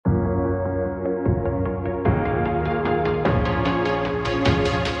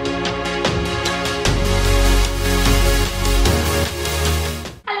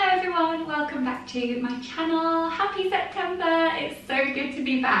to my channel. Happy September, it's so good to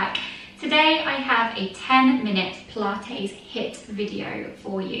be back. Today I have a 10-minute Pilates HIIT video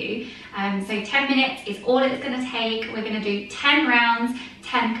for you. So 10 minutes is all it's going to take. We're going to do 10 rounds,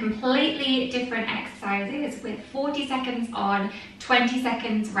 10 completely different exercises with 40 seconds on, 20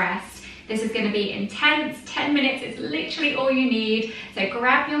 seconds rest. This is going to be intense. 10 minutes is literally all you need. So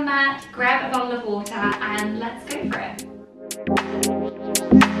grab your mat, grab a bottle of water, and let's go for it.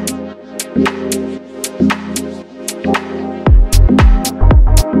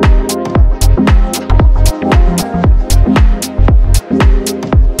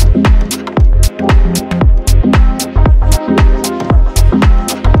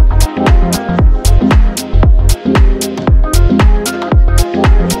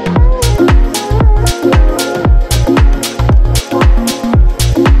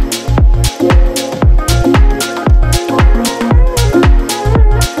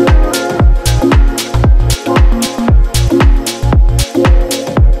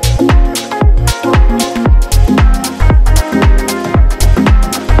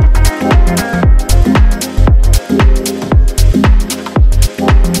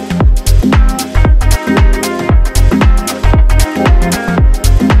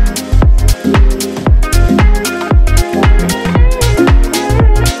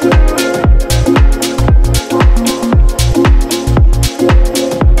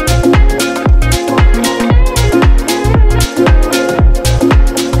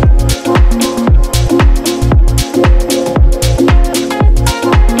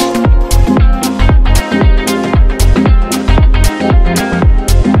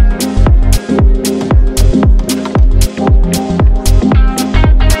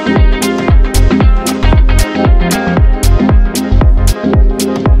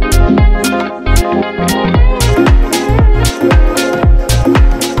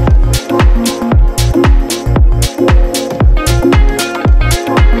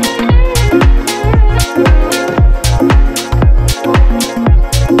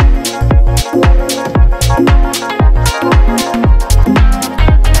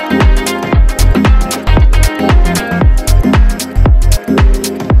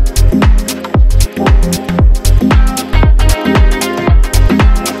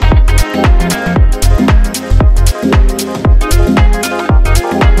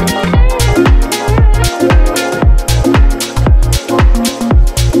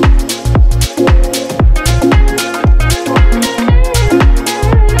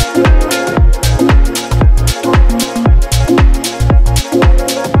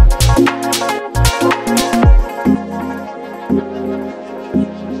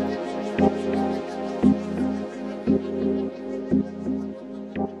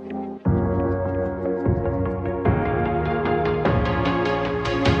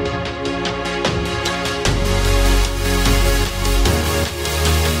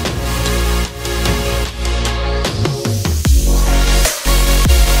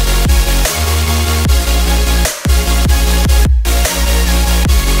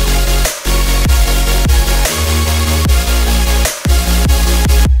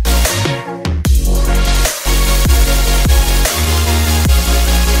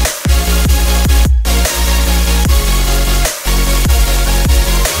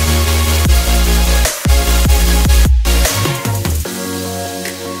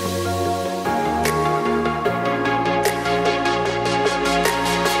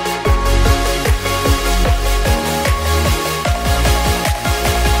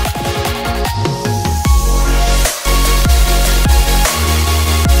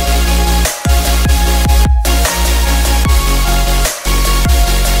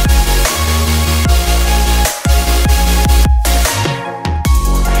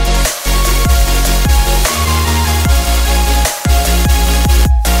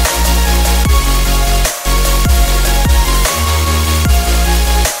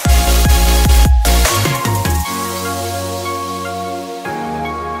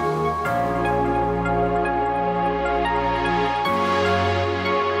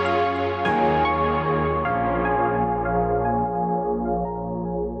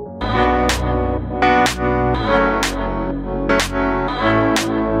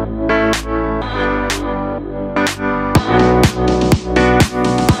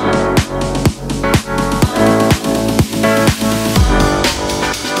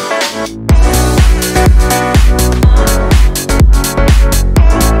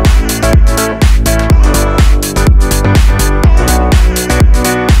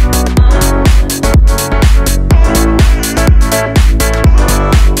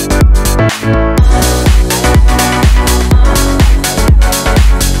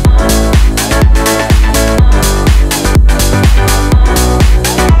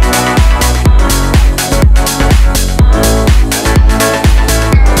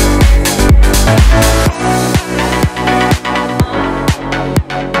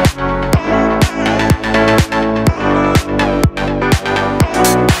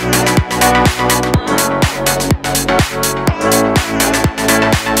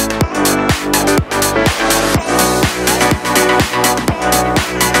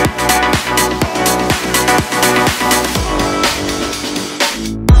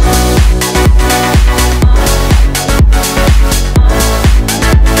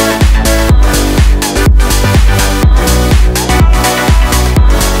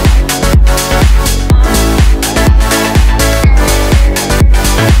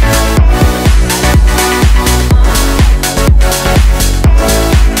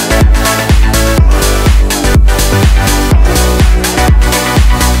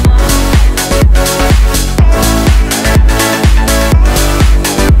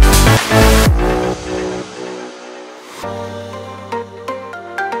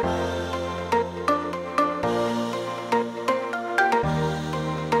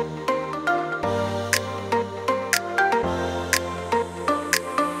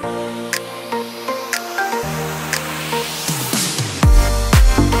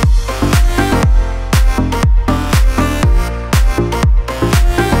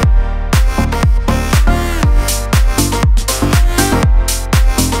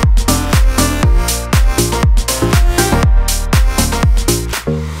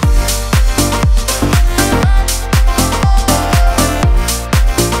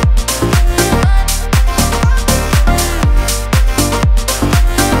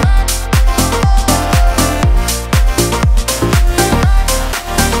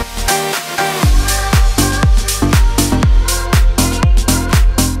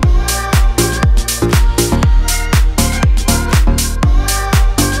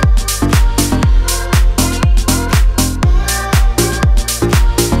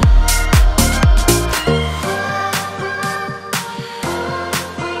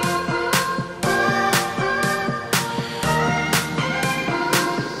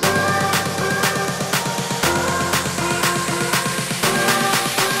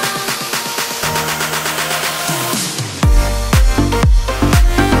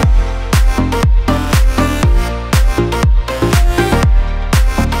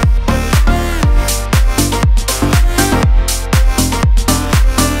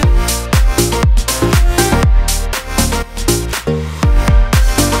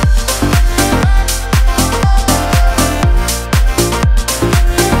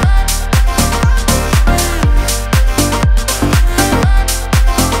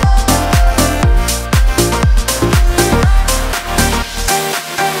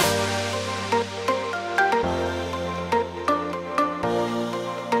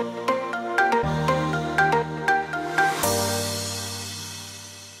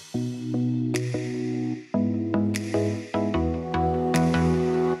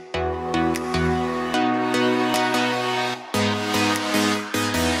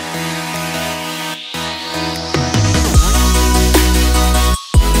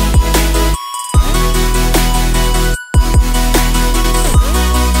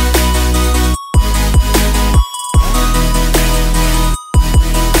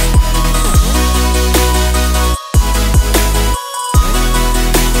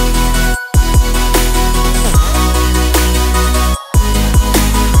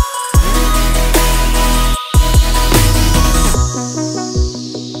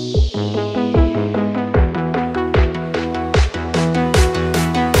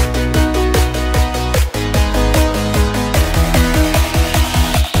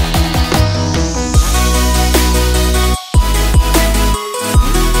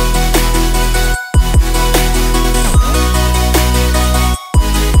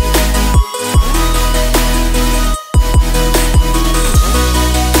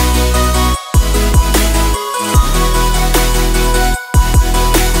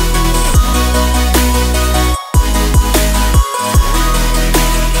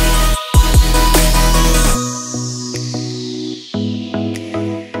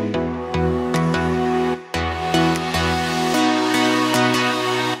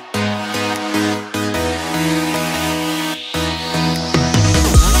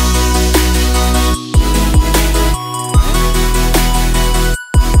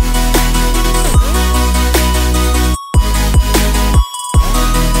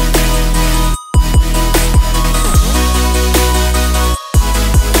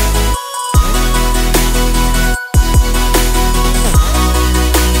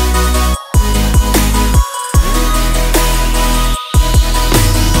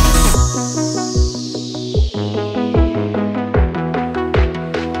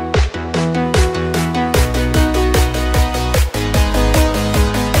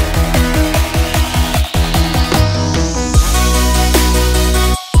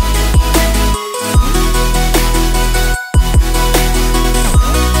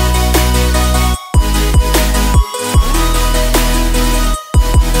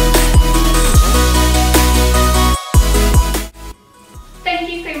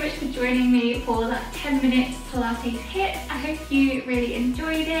 so much for joining me for that 10-minute Pilates HIIT. I hope you really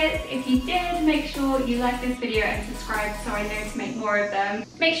enjoyed it. If you did, make sure you like this video and subscribe so I know to make more of them.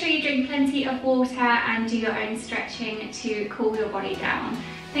 Make sure you drink plenty of water and do your own stretching to cool your body down.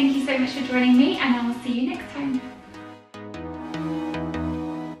 Thank you so much for joining me, and I will see you next time.